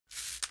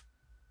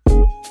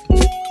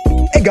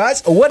Hey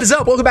guys, what is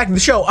up? Welcome back to the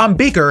show. I'm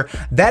Beaker.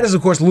 That is,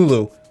 of course,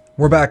 Lulu.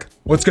 We're back.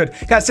 What's good?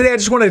 Guys, today I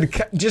just wanted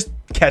to just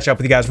catch up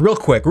with you guys real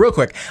quick.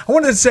 I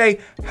wanted to say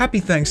happy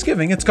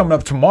Thanksgiving. It's coming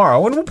up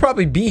tomorrow, and we'll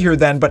probably be here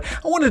then, but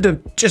I wanted to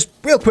just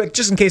real quick,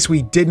 just in case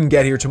we didn't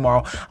get here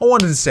tomorrow, I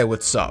wanted to say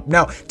what's up.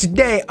 Now,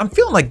 today, I'm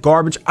feeling like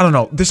garbage. I don't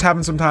know. This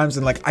happens sometimes,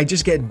 and like, I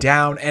just get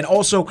down, and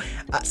also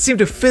seem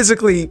to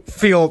physically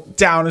feel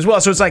down as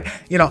well. So it's like,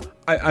 you know,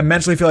 I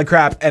mentally feel like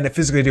crap, and I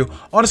physically do.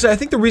 Honestly, I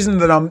think the reason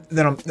that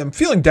I'm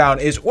feeling down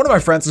is one of my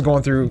friends is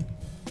going through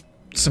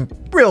some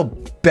real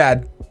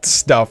bad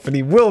stuff, and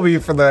he will be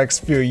for the next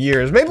few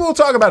years. Maybe we'll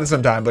talk about it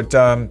sometime, but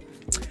I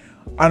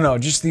don't know,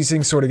 just these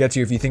things sort of get to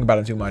you if you think about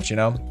it too much, you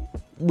know?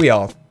 We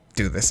all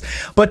do this.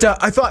 But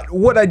I thought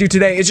what I do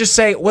today is just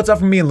say what's up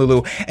from me and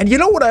Lulu. And you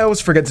know what I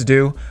always forget to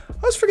do? I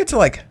always forget to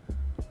like,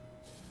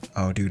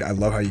 oh dude, I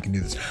love how you can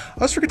do this. I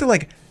always forget to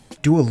like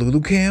do a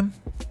Lulu cam.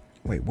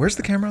 Wait, where's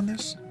the camera on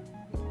this?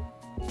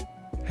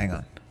 Hang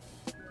on.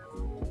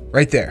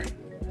 Right there.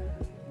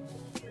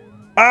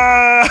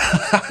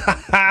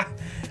 Ah!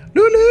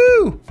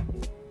 Lulu!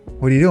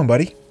 What are you doing,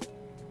 buddy?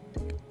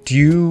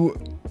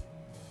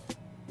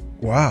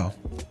 Wow.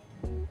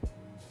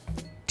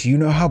 Do you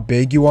know how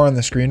big you are on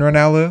the screen right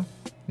now, Lou?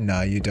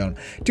 No, you don't.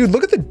 Dude,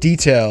 look at the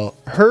detail.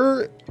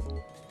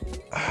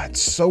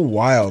 It's so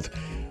wild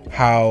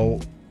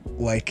how,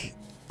 like,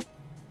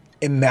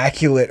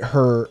 immaculate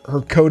her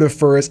coat of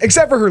fur is.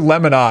 Except for her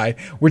lemon eye,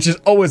 which is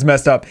always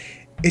messed up.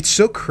 It's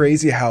so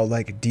crazy how,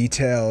 like,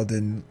 detailed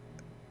and...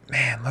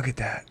 Man, look at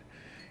that.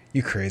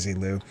 You crazy,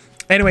 Lou.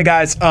 Anyway,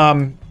 guys,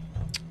 I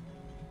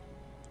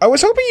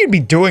was hoping you'd be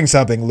doing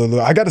something,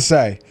 Lulu. I gotta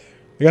say.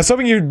 I was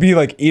hoping you'd be,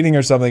 like, eating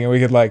or something and we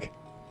could, like,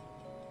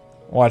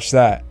 watch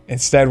that.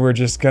 Instead, we're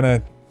just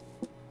gonna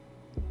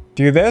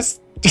do this.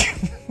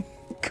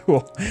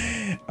 Cool.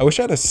 I wish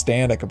I had a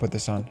stand I could put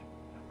this on.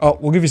 Oh,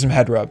 we'll give you some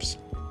head rubs.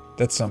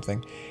 That's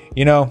something.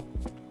 You know,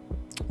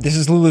 this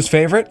is Lulu's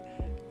favorite.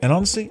 And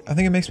honestly, I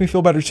think it makes me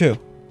feel better too.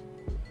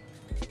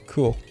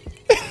 Cool.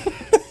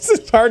 This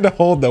is hard to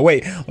hold though.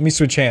 Wait, let me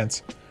switch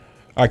hands.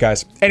 All right,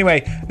 guys.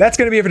 Anyway, that's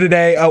going to be it for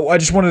today. I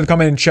just wanted to come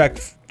in and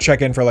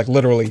check in for like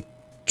literally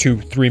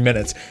 2-3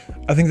 minutes.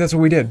 I think that's what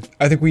we did.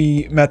 I think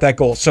we met that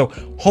goal. So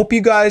hope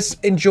you guys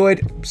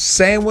enjoyed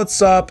saying what's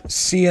up,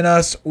 seeing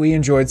us. We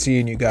enjoyed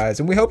seeing you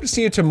guys, and we hope to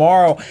see you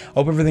tomorrow.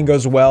 Hope everything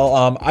goes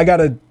well. I got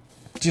to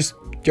just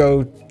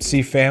go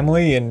see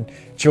family and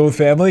chill with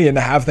family and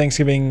have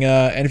Thanksgiving.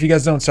 And if you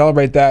guys don't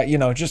celebrate that, you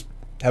know, just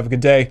have a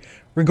good day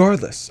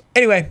regardless.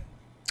 Anyway,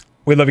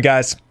 we love you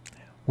guys.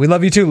 We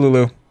love you too,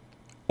 Lulu.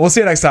 We'll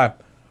see you next time.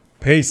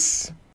 Peace.